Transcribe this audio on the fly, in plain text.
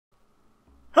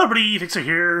Hello everybody, Fixer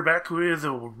here, back with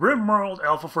RimWorld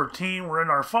Alpha 14. We're in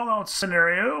our Fallout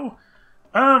scenario.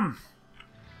 So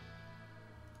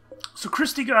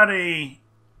Christy got a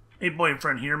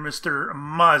boyfriend here, Mr.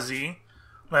 Mozzie.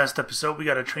 Last episode, we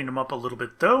got to train him up a little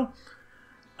bit though.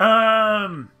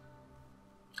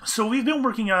 So we've been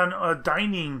working on a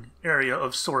dining area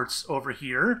of sorts over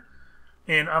here.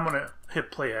 And I'm going to hit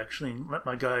play actually and let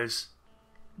my guys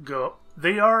go.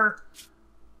 They are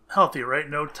healthy, right?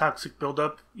 No toxic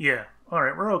buildup? Yeah.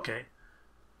 Alright, we're okay.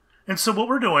 And so what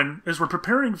we're doing is we're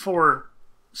preparing for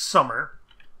summer.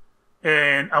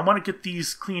 And I want to get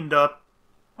these cleaned up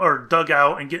or dug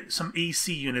out and get some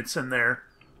AC units in there.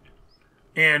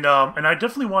 And I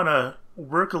definitely want to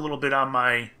work a little bit on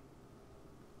my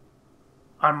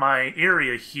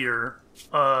area here.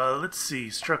 Let's see,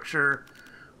 structure.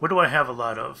 What do I have a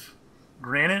lot of?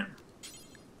 Granite.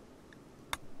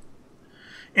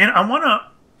 And I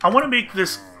want to make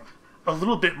this a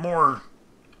little bit more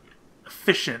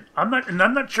efficient. I'm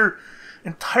not sure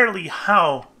entirely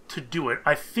how to do it.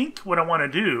 I think what I want to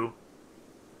do,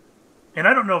 and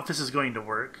I don't know if this is going to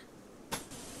work,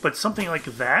 but something like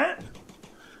that,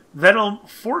 that'll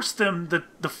force them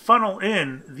to funnel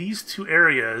in these two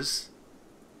areas,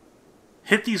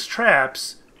 hit these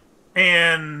traps,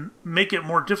 and make it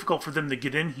more difficult for them to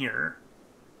get in here.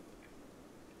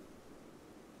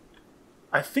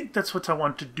 I think that's what I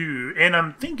want to do. And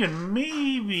I'm thinking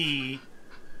maybe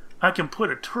I can put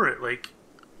a turret, like,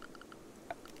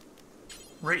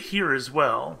 right here as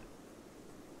well.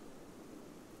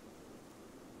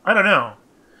 I don't know.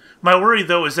 My worry,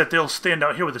 though, is that they'll stand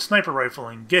out here with a sniper rifle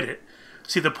and get it.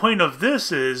 See, the point of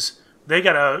this is they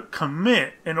gotta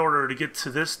commit in order to get to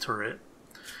this turret.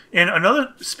 And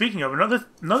speaking of,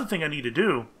 another thing I need to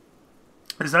do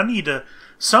is I need to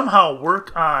somehow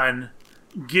work on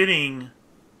getting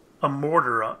a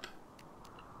mortar up.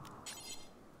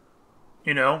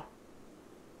 You know?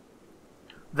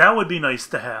 That would be nice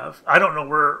to have. I don't know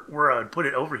where I'd put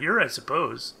it. Over here, I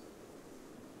suppose.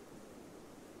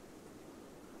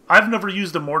 I've never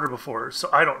used a mortar before, so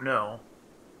I don't know.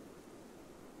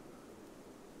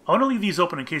 I want to leave these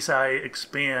open in case I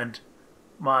expand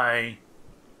my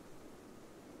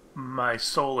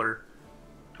solar.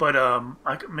 But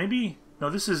maybe no,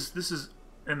 this is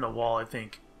in the wall, I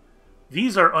think.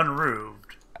 These are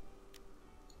unroofed.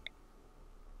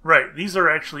 Right, these are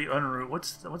actually unroofed.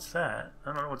 What's that?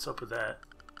 I don't know what's up with that.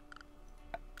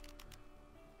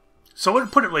 So I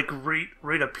would put it like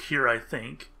right up here, I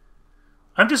think.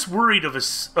 I'm just worried of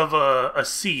a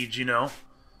siege, you know.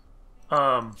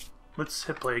 Let's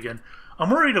hit play again. I'm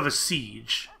worried of a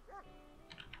siege.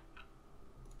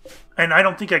 And I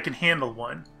don't think I can handle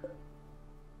one.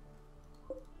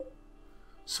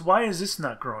 So why is this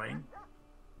not growing?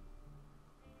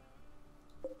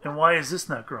 And why is this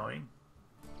not growing?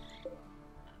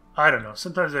 I don't know.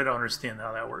 Sometimes I don't understand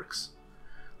how that works.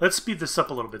 Let's speed this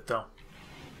up a little bit, though.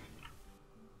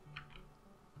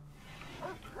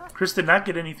 Chris did not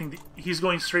get anything. He's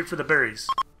going straight for the berries.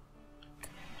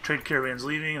 Trade caravan's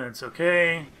leaving. That's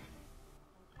okay.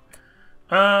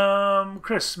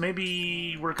 Chris,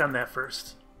 maybe work on that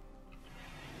first.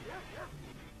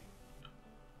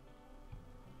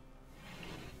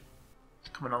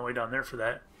 Coming all the way down there for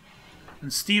that.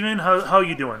 And Steven, how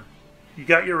you doing? You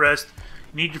got your rest.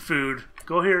 You need your food.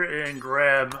 Go here and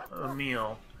grab a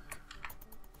meal.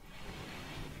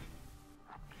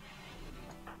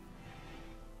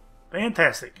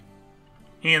 Fantastic.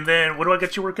 And then, what do I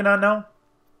got you working on now?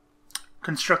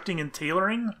 Constructing and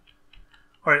tailoring?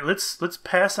 Alright, let's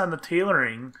pass on the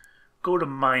tailoring. Go to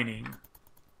mining.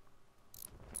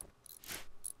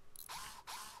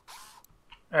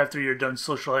 After you're done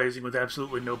socializing with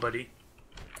absolutely nobody.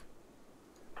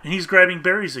 And he's grabbing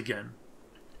berries again.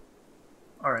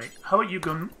 Alright, how about you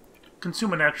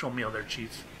consume an actual meal there,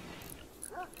 Chief?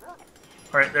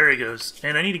 Alright, there he goes.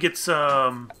 And I need to get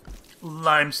some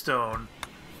limestone.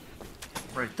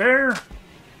 Right there.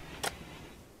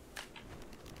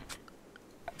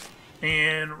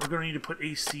 And we're going to need to put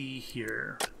AC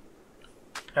here.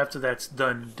 After that's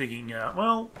done digging out.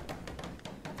 Well,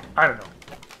 I don't know.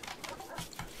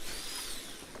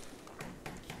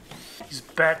 He's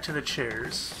back to the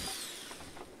chairs.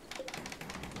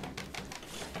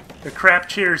 They're crap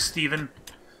chairs, Steven.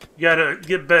 You gotta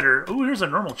get better. Ooh, here's a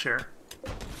normal chair.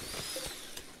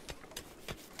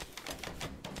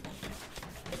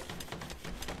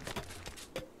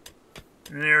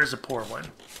 And there's a poor one.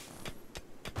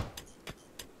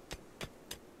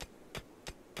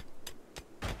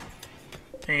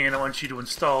 And I want you to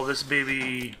install this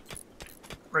baby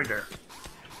right there.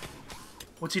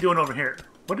 What's he doing over here?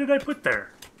 What did I put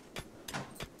there?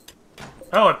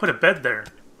 Oh, I put a bed there.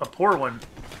 a poor one.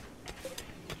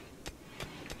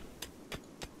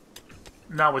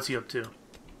 Now what's he up to?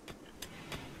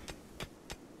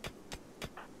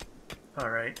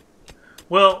 Alright.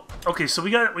 Well, okay, so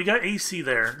we got AC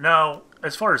there. Now,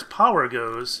 as far as power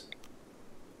goes,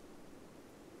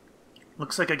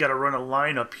 looks like I gotta run a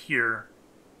line up here.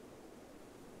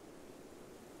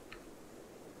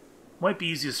 Might be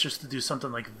easiest just to do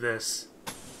something like this.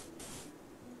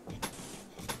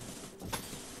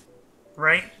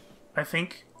 Right? I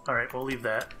think. Alright, we'll leave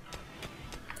that.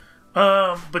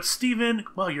 But Steven,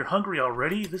 wow, you're hungry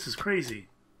already? This is crazy.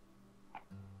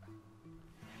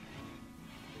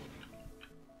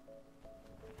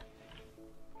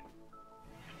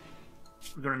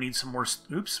 We're gonna need some more...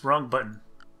 Oops, wrong button.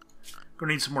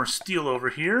 Gonna need some more steel over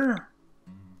here.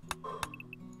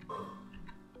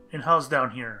 And how's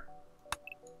down here?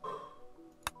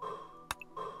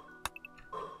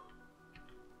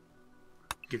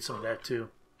 Get some of that too.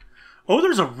 Oh,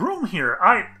 there's a room here.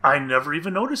 I never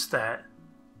even noticed that.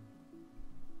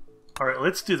 All right,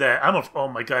 let's do that. Oh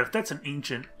my god, if that's an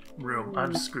ancient room,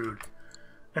 I'm screwed.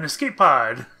 An escape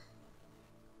pod.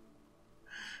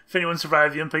 If anyone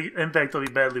survived the impact, they'll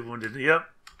be badly wounded. Yep.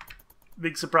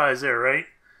 Big surprise there, right?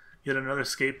 Yet another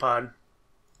escape pod.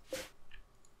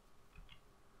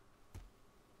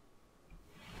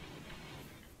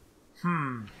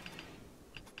 And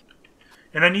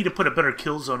I need to put a better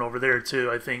kill zone over there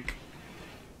too, I think.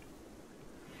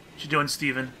 What you doing,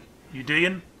 Steven? You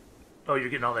digging? Oh, you're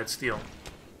getting all that steel.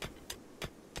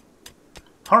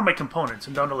 How are my components?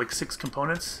 I'm down to like 6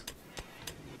 components.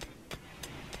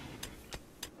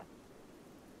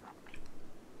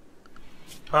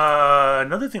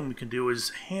 Another thing we can do is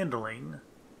handling.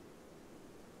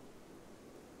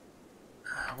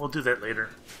 We'll do that later.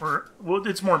 Well,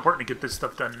 it's more important to get this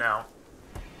stuff done now.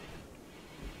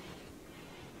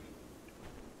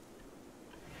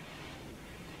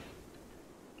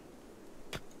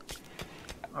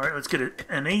 Alright, let's get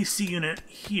an AC unit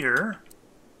here.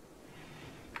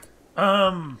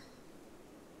 Oh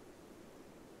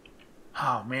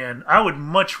man, I would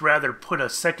much rather put a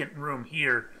second room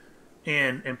here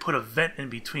and put a vent in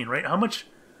between, right? How much...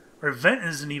 Our vent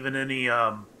isn't even any...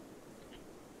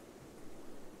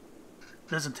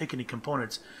 doesn't take any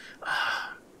components.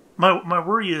 My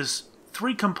worry is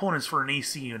 3 components for an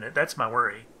AC unit. That's my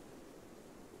worry.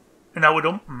 And I would...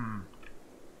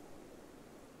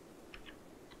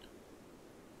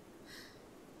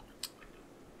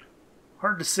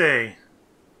 Hard to say.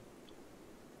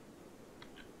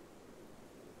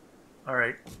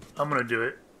 Alright, I'm gonna do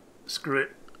it. Screw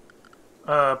it.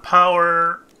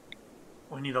 Power.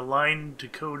 We need a line to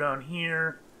go down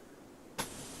here.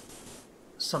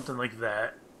 Something like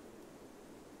that.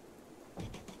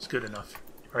 It's good enough,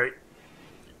 right?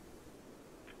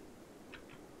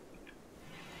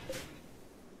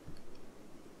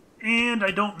 And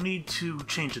I don't need to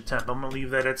change the temp. I'm gonna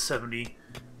leave that at 70.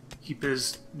 Keep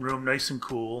his room nice and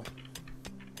cool.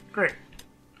 Great.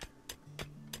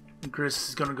 And Chris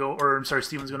is gonna go, or I'm sorry,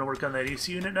 Steven's gonna work on that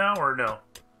AC unit now, or no?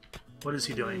 What is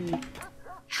he doing?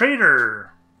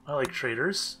 Trader! I like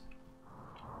traders.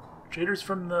 Traders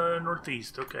from the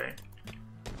northeast, okay.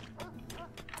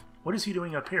 What is he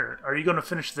doing up here? Are you gonna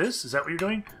finish this? Is that what you're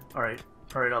doing? Alright,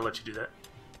 alright, I'll let you do that.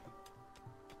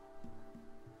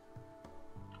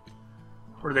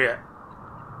 Where are they at?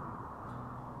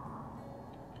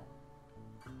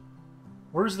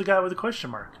 Where's the guy with the question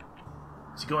mark?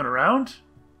 Is he going around?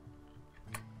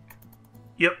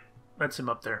 Yep, that's him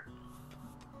up there.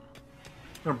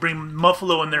 I'm gonna bring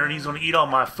Muffalo in there and he's gonna eat all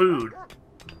my food.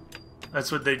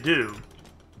 That's what they do.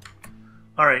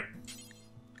 Alright.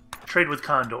 Trade with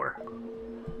Condor.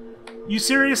 You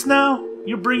serious now?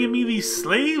 You're bringing me these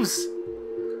slaves?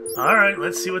 Alright,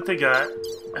 let's see what they got.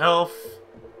 Health.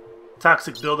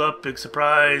 Toxic buildup, big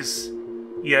surprise.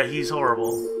 Yeah, he's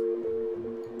horrible.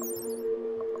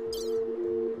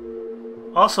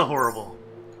 Also horrible.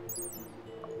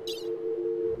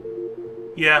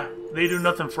 Yeah, they do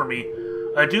nothing for me.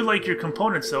 I do like your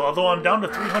components though, although I'm down to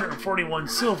 341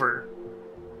 silver.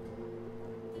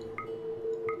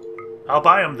 I'll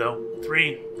buy them though.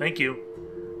 3, thank you.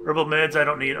 Herbal meds I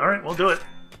don't need. Alright, we'll do it.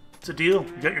 It's a deal.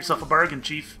 You got yourself a bargain,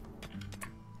 Chief.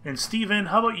 And Steven,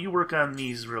 how about you work on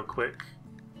these real quick?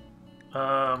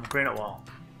 Granite wall.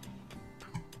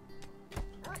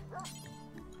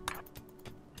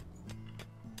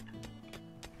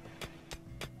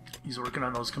 He's working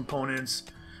on those components.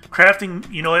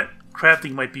 Crafting, you know what?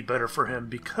 Crafting might be better for him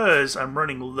because I'm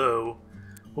running low.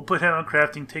 We'll put him on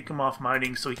crafting, take him off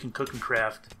mining so he can cook and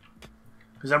craft.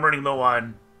 Because I'm running low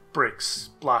on bricks,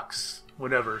 blocks,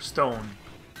 whatever. Stone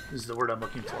is the word I'm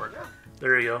looking for.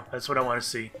 There you go. That's what I want to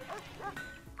see.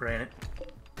 Granite.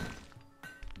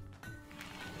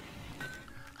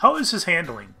 How is his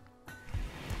handling?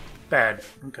 Bad.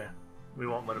 Okay. We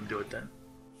won't let him do it then.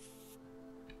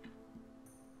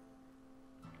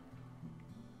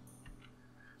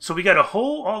 So we got a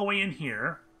hole all the way in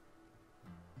here.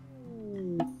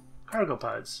 Cargo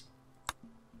pods.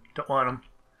 Don't want them.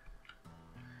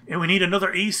 And we need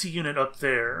another AC unit up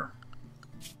there.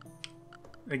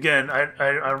 Again,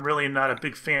 I'm really not a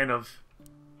big fan of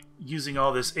using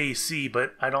all this AC,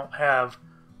 but I don't have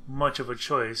much of a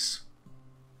choice.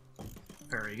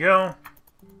 There we go.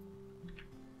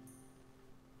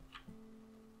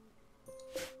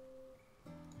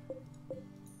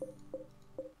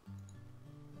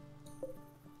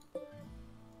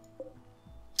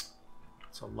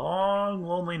 It's a long,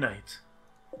 lonely night.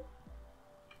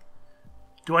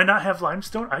 Do I not have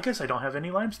limestone? I guess I don't have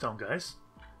any limestone, guys.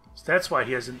 So that's why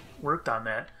he hasn't worked on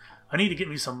that. I need to get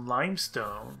me some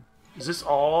limestone. Is this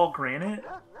all granite?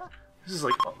 This is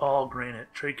like all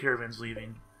granite. Trade caravans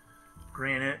leaving.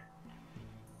 Granite.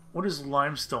 What does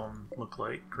limestone look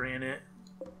like? Granite.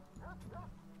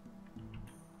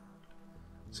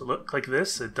 Does it look like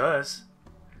this? It does.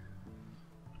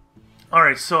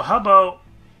 Alright, so how about...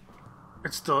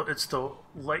 It's the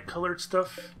light colored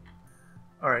stuff.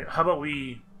 Alright, how about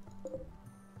we...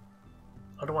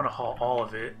 I don't want to haul all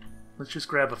of it. Let's just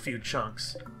grab a few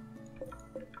chunks.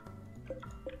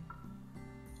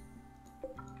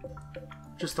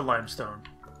 Just the limestone.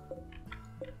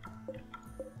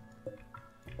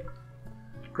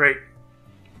 Great.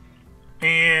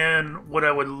 And what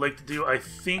I would like to do, I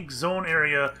think zone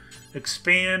area,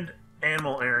 expand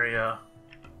animal area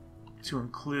to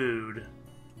include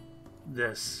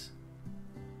this.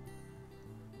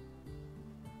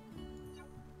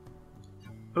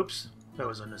 Oops, that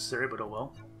was unnecessary, but oh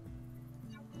well.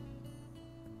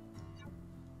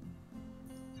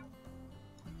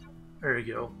 There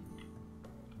you go.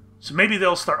 So maybe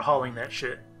they'll start hauling that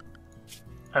shit.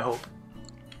 I hope.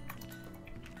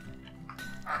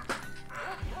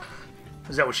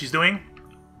 Is that what she's doing?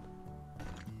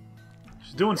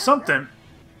 She's doing something.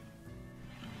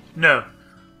 No.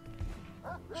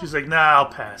 She's like, nah, I'll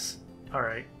pass.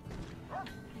 Alright.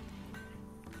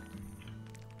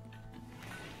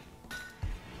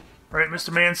 Alright,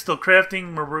 Mr. Man's still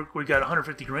crafting. We got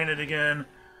 150 granite again.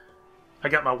 I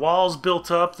got my walls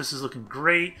built up. This is looking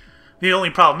great. The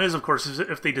only problem is, of course, is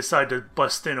if they decide to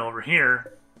bust in over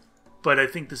here. But I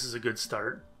think this is a good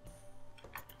start.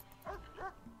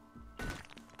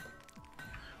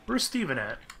 Where's Steven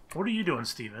at? What are you doing,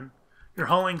 Steven? You're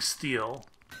hauling steel.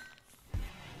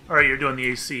 Alright, you're doing the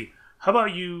AC. How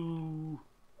about you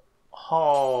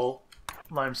haul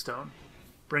limestone?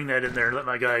 Bring that in there and let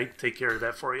my guy take care of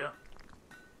that for you.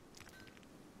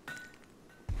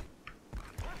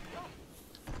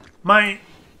 My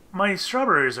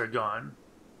strawberries are gone.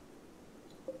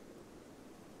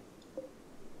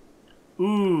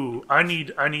 Ooh, I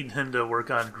need him to work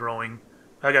on growing.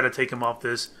 I gotta take him off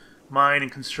this. Mine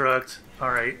and construct.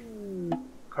 Alright.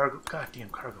 Cargo, goddamn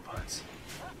cargo pods.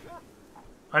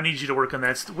 I need you to work on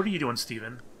that. What are you doing,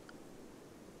 Steven?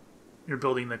 You're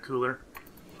building the cooler.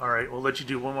 Alright, we'll let you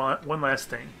do one last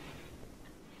thing.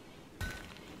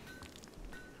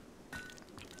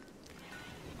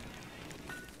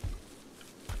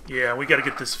 Yeah, we gotta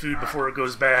get this food before it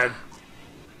goes bad.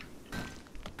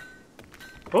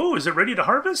 Oh, is it ready to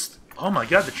harvest? Oh my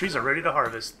god, the trees are ready to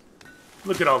harvest.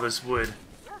 Look at all this wood.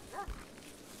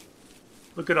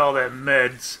 Look at all that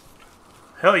meds.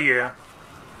 Hell yeah.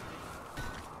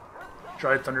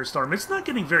 Dry thunderstorm. It's not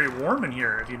getting very warm in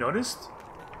here, have you noticed?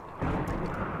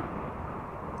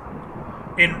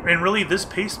 And really, this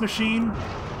paste machine,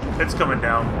 it's coming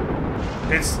down.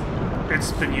 It's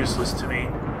been useless to me.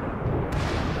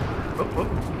 Oh, oh.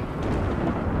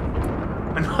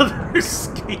 Another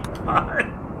escape pod.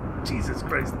 Jesus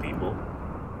Christ, people.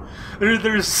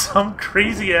 There's some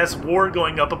crazy-ass war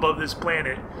going up above this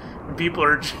planet. And people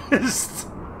are just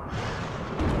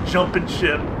jumping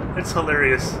ship. It's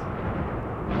hilarious.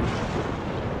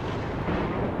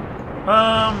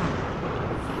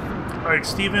 Alright,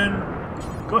 Steven,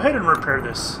 go ahead and repair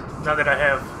this, now that I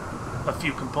have a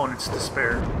few components to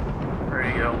spare. There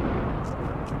you go.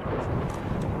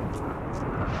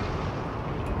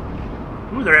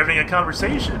 Ooh, they're having a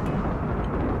conversation.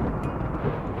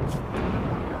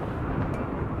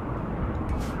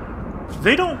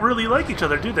 They don't really like each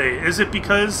other, do they? Is it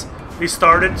because they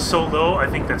started so low? I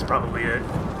think that's probably it.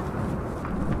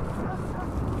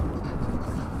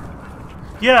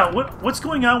 Yeah, what's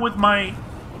going on with my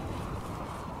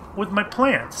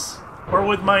plants? Or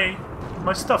with my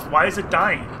stuff? Why is it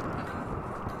dying?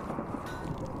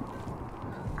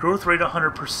 Growth rate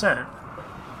 100%.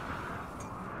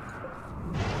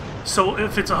 So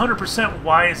if it's 100%,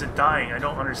 why is it dying? I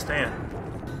don't understand.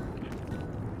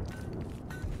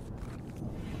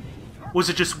 Was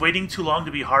it just waiting too long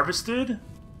to be harvested?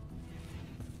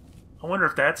 I wonder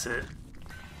if that's it.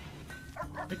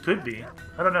 It could be.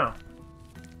 I don't know.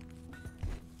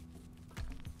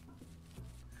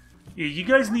 Yeah, you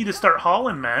guys need to start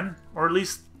hauling, man. Or at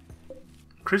least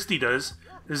Christy does.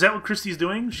 Is that what Christy's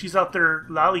doing? She's out there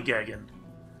lollygagging.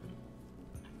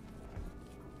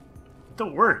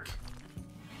 Don't work.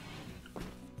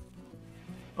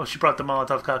 Oh, she brought the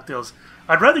Molotov cocktails.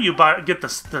 I'd rather you get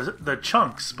the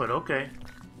chunks, but okay.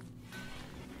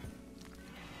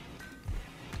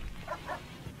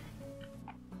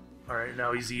 Alright,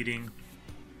 now he's eating.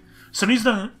 As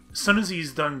soon as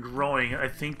he's done growing, I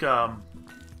think, oh,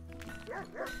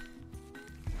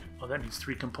 that needs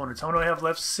 3 components. How many do I have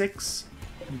left? 6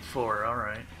 and 4.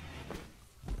 Alright.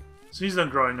 So he's done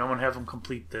growing. I'm gonna have him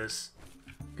complete this.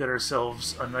 Get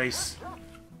ourselves a nice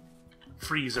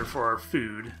freezer for our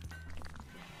food.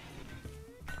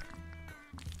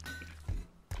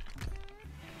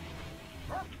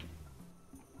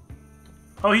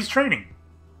 Oh, he's training.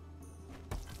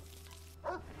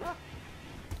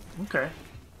 Okay.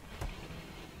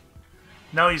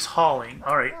 Now he's hauling.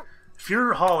 Alright. If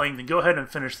you're hauling, then go ahead and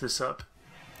finish this up.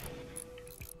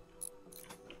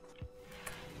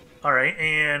 Alright,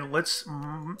 and let's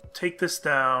take this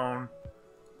down.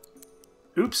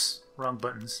 Oops, wrong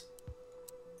buttons.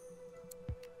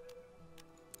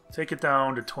 Take it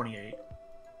down to 28.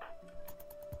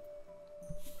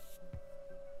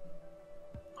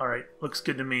 Alright, looks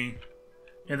good to me.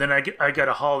 And then I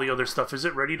gotta haul the other stuff. Is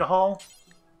it ready to haul?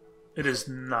 It is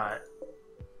not.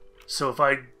 So if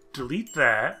I delete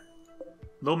that,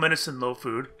 low medicine, low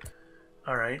food.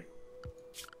 Alright.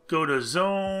 Go to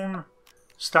zone,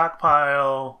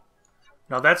 stockpile.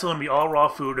 Now that's going to be all raw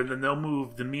food, and then they'll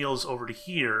move the meals over to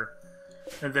here.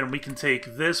 And then we can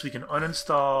take this, we can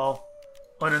uninstall,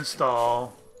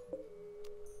 uninstall,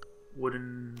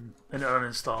 wooden, and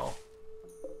uninstall.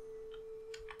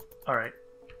 Alright.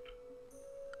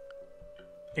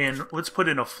 And let's put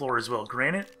in a floor as well.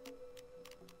 Granite.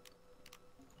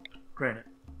 Granite.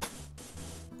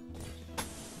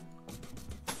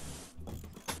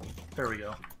 There we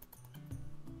go.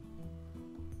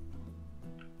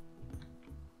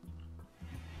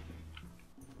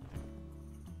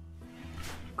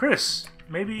 Chris,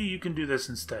 maybe you can do this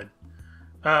instead.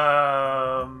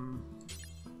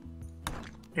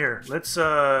 Here, let's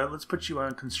put you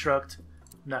on construct,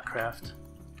 not craft.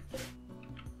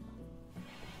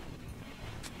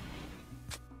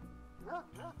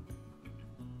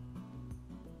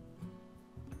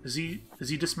 Is he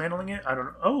dismantling it? I don't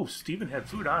know. Oh, Steven had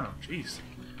food on him. Jeez.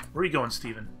 Where are you going,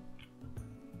 Steven?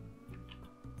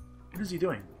 What is he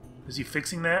doing? Is he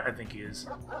fixing that? I think he is.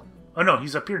 Oh no,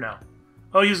 he's up here now.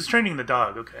 Oh, he was training the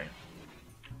dog. Okay.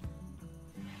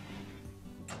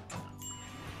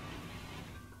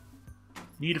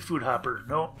 Need a food hopper.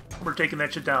 No, we're taking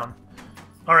that shit down.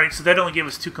 Alright, so that only gave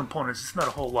us 2 components. It's not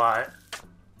a whole lot.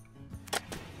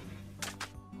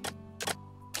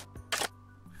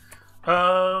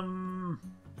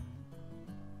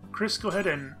 Chris, go ahead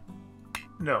and...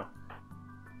 No.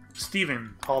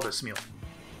 Steven, haul this meal.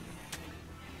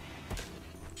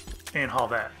 And haul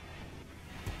that.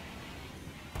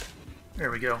 There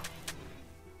we go.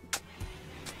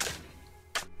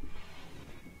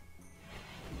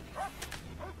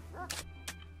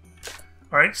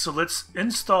 Alright, so let's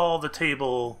install the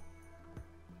table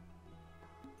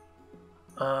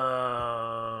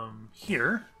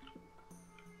here.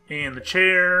 And the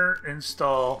chair,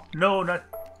 install... No, not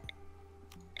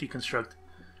deconstruct.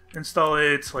 Install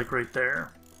it, like, right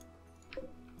there.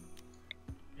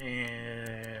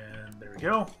 And there we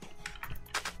go.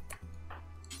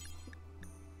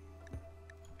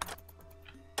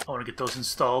 I want to get those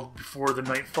installed before the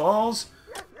night falls,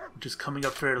 which is coming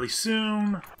up fairly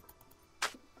soon.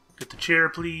 Get the chair,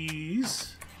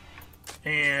 please.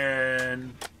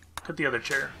 And cut the other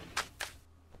chair.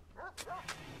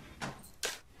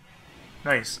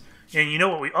 Nice. And you know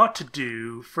what we ought to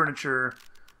do? Furniture.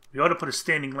 We ought to put a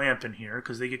standing lamp in here,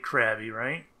 because they get crabby,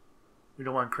 right? We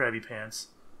don't want crabby pants.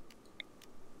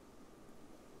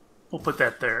 We'll put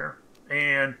that there.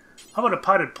 And how about a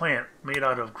potted plant made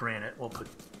out of granite? We'll put...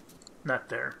 Not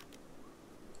there.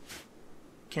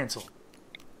 Cancel.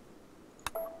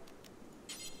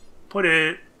 Put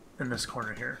it in this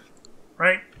corner here.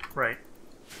 Right? Right.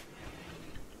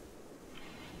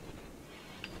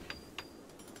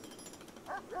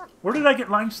 Where did I get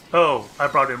limestone? Oh, I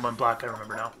brought in 1 block. I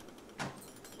remember now.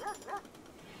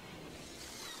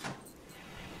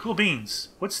 Cool beans.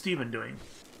 What's Steven doing?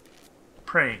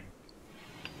 Praying.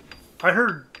 I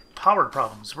heard power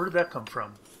problems. Where did that come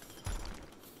from?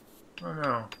 Oh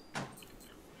no.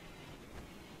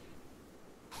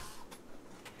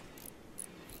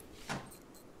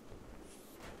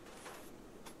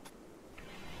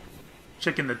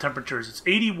 Checking the temperatures. It's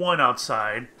 81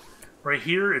 outside. Right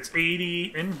here it's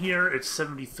 80. In here it's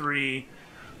 73.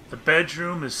 The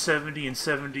bedroom is 70 and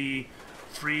 70.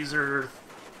 Freezer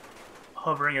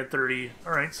hovering at 30.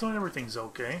 Alright, so everything's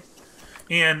okay.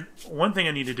 And one thing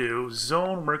I need to do,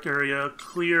 zone, work area,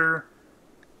 clear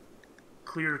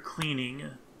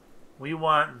cleaning. We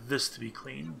want this to be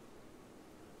clean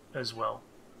as well.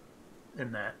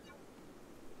 In that.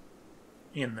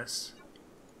 In this.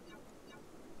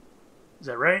 Is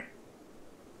that right?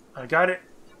 I got it.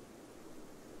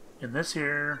 In this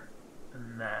here,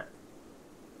 and that.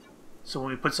 So when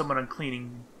we put someone on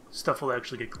cleaning, stuff will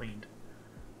actually get cleaned.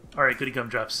 Alright, goody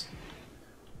gumdrops.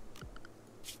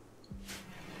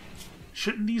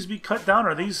 Shouldn't these be cut down?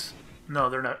 Are these... No,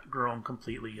 they're not grown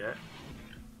completely yet.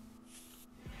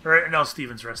 Alright, now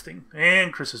Steven's resting.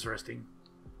 And Chris is resting.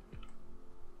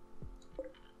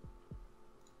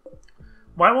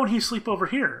 Why won't he sleep over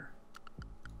here?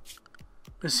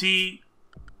 Is he...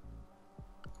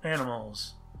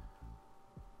 Animals.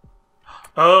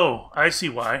 Oh, I see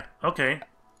why. Okay.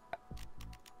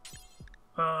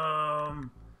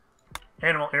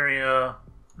 Animal area.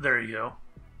 There you go.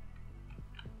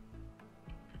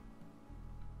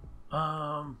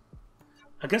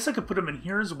 I guess I could put them in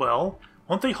here as well.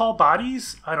 Won't they haul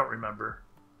bodies? I don't remember.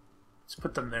 Let's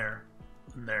put them there.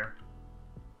 And there.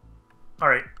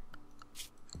 Alright.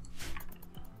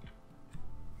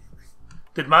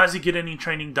 Did Mozzie get any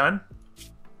training done?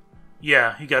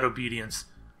 Yeah, he got obedience.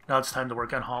 Now it's time to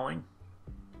work on hauling.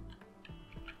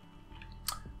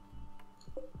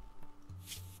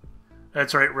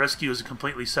 That's right, rescue is a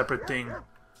completely separate thing.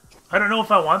 I don't know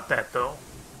if I want that, though.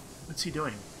 What's he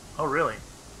doing? Oh, really?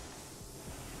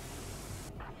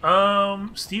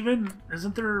 Steven,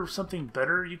 isn't there something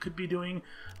better you could be doing?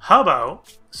 How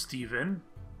about, Steven,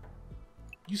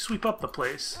 you sweep up the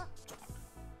place?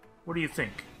 What do you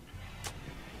think?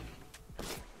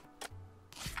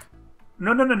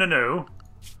 No, no, no, no, no.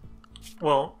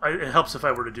 Well, it helps if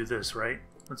I were to do this, right?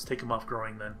 Let's take him off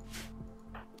growing then.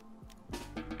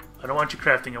 I don't want you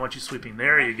crafting, I want you sweeping.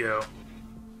 There you go.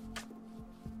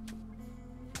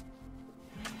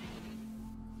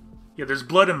 Yeah, there's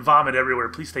blood and vomit everywhere.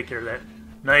 Please take care of that.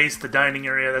 Nice, the dining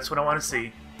area. That's what I want to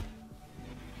see.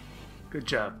 Good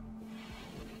job.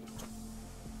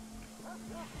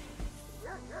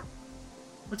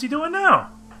 What's he doing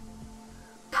now?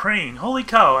 Praying. Holy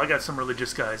cow, I got some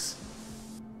religious guys.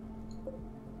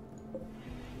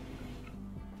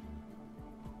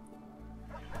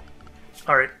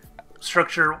 Alright.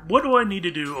 Structure. What do I need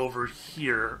to do over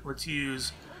here? Let's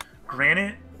use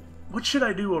granite. What should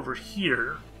I do over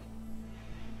here?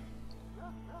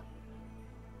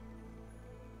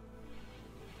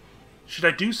 Should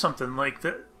I do something like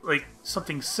that? Like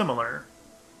something similar?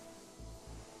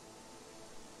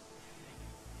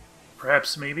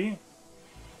 Perhaps, maybe?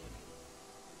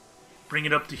 Bring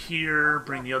it up to here,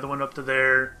 bring the other one up to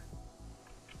there.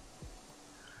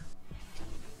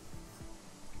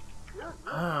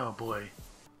 Oh boy.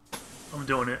 I'm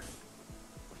doing it.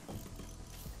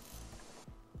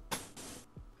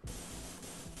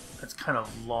 That's kind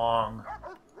of long.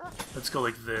 Let's go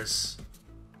like this.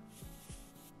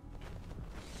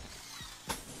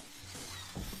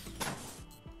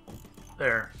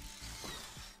 There.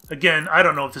 Again, I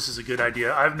don't know if this is a good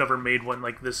idea. I've never made one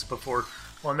like this before.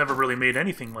 Well, I've never really made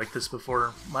anything like this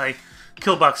before. My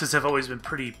kill boxes have always been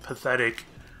pretty pathetic.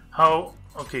 How...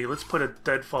 Okay, let's put a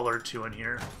deadfall or two in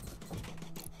here.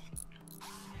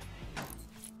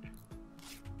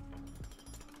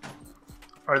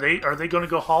 Are they going to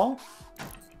go haul?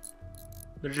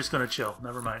 They're just going to chill.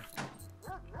 Never mind.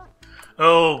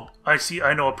 Oh, I see.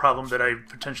 I know a problem that I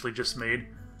potentially just made.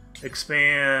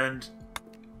 Expand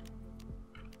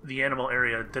the animal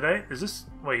area. Did I? Is this...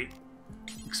 Wait.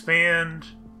 Expand...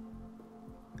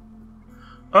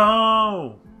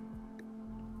 Oh!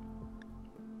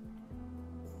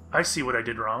 I see what I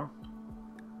did wrong.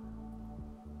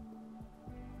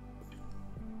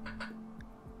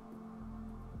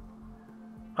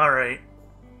 Alright.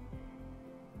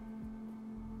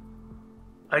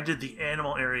 I did the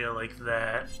animal area like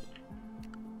that.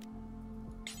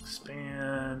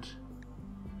 Expand...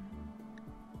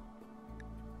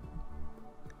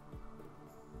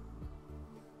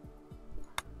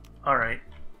 Alright,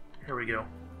 here we go.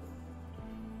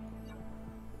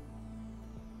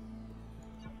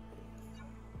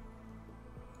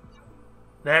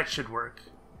 That should work.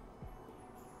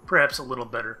 Perhaps a little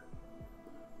better.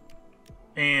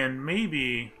 And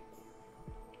maybe...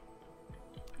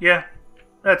 Yeah,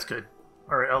 that's good.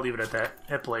 Alright, I'll leave it at that.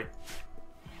 Hit play.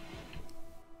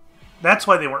 That's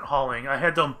why they weren't hauling. I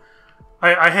had them...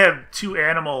 I have 2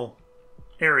 animal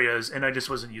areas, and I just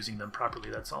wasn't using them properly,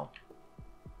 that's all.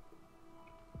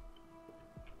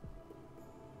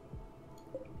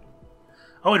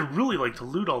 I would really like to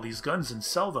loot all these guns and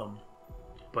sell them,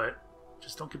 but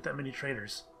just don't get that many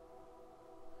traders.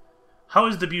 How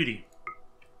is the beauty?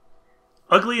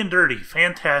 Ugly and dirty.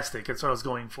 Fantastic. That's what I was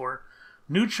going for.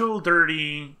 Neutral,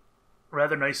 dirty,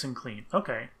 rather nice and clean.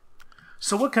 Okay.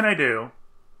 So what can I do,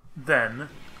 then,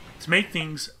 to make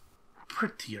things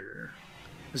prettier?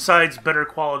 Besides better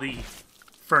quality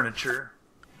furniture.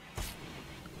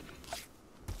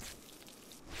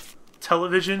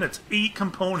 Television, that's 8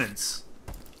 components.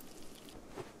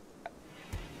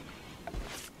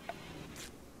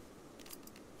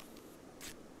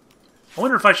 I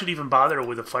wonder if I should even bother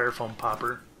with a fire foam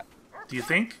popper. Do you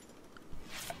think?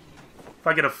 If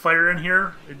I get a fire in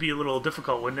here, it'd be a little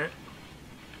difficult, wouldn't it?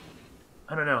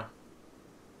 I don't know.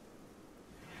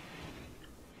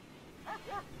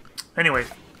 Anyway.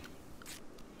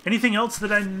 Anything else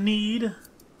that I need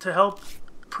to help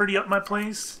pretty up my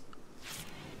place?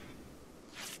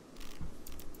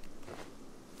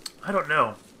 I don't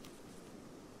know.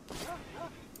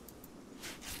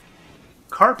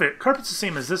 Carpet. Carpet's the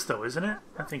same as this, though, isn't it?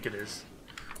 I think it is.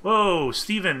 Whoa,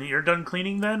 Steven, you're done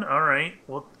cleaning then? Alright,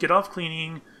 well, get off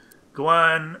cleaning. Go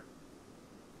on.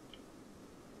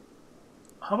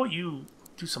 How about you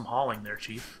do some hauling there,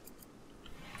 Chief?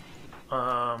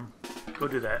 Go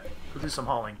do that. Go do some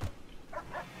hauling.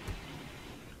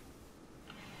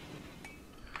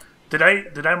 Did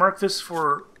I mark this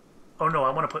for... Oh no,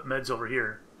 I want to put meds over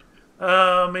here.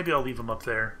 Maybe I'll leave them up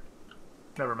there.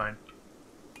 Never mind.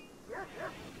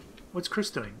 What's Chris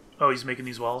doing? Oh, he's making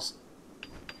these walls?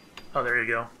 Oh, there you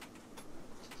go.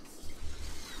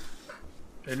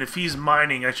 And if he's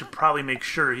mining, I should probably make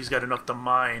sure he's got enough to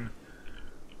mine.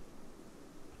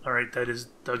 Alright, that is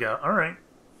dug out. Alright.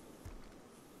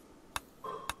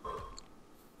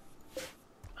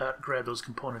 Grab those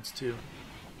components too.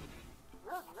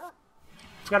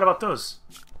 Forgot about those.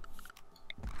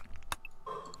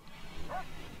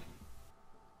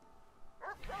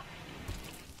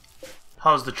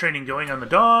 How's the training going on the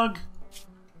dog?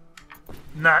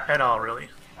 Not at all, really.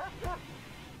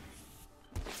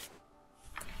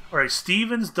 Alright,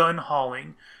 Steven's done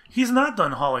hauling. He's not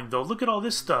done hauling, though. Look at all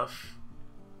this stuff.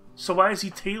 So why is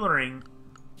he tailoring?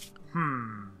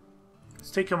 Let's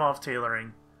take him off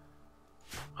tailoring.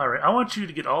 Alright, I want you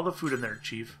to get all the food in there,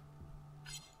 Chief.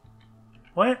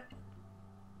 What?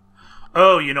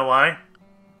 Oh, you know why?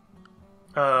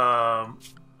 I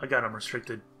got him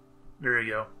restricted. There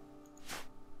you go.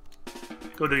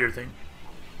 Go do your thing.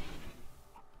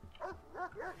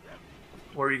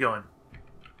 Where are you going?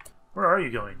 Where are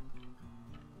you going?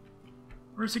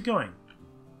 Where's it going?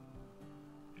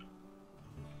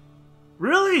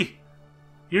 Really?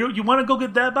 You want to go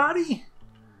get that body?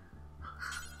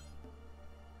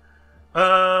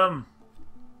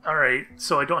 Alright,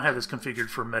 so I don't have this configured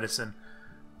for medicine.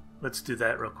 Let's do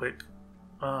that real quick.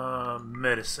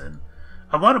 Medicine.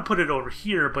 I want to put it over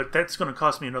here, but that's going to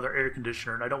cost me another air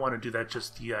conditioner, and I don't want to do that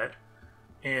just yet.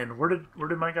 And where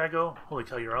did my guy go? Holy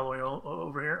cow, you're all the way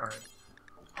over here? Alright.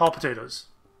 Haul potatoes.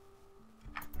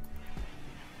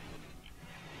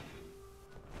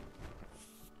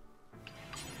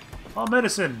 Haul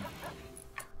medicine!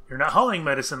 You're not hauling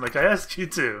medicine like I asked you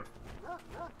to.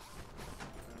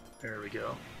 There we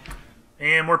go.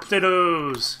 And more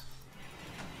potatoes!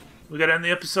 We gotta end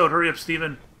the episode. Hurry up,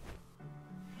 Steven.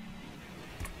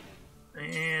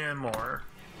 And more.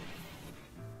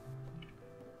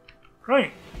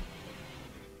 Right.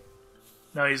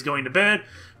 Now he's going to bed.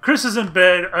 Chris is in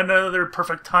bed. Another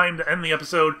perfect time to end the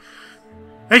episode.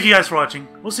 Thank you guys for watching.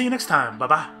 We'll see you next time.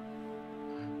 Bye-bye.